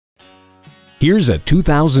Here's a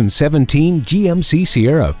 2017 GMC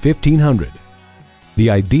Sierra 1500. The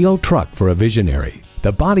ideal truck for a visionary.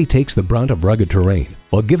 The body takes the brunt of rugged terrain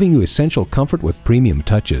while giving you essential comfort with premium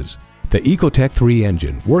touches. The Ecotec 3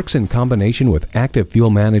 engine works in combination with active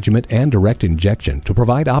fuel management and direct injection to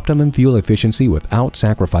provide optimum fuel efficiency without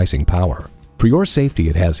sacrificing power. For your safety,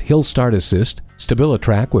 it has hill start assist,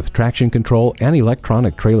 StabiliTrak with traction control and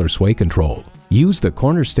electronic trailer sway control. Use the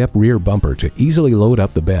corner step rear bumper to easily load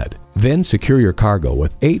up the bed. Then secure your cargo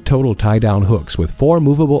with 8 total tie-down hooks with 4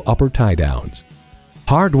 movable upper tie-downs.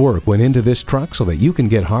 Hard work went into this truck so that you can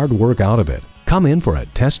get hard work out of it. Come in for a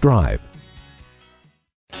test drive.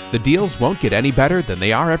 The deals won't get any better than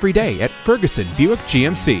they are every day at Ferguson Buick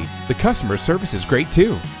GMC. The customer service is great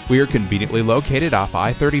too. We are conveniently located off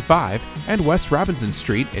I-35 and West Robinson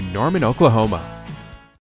Street in Norman, Oklahoma.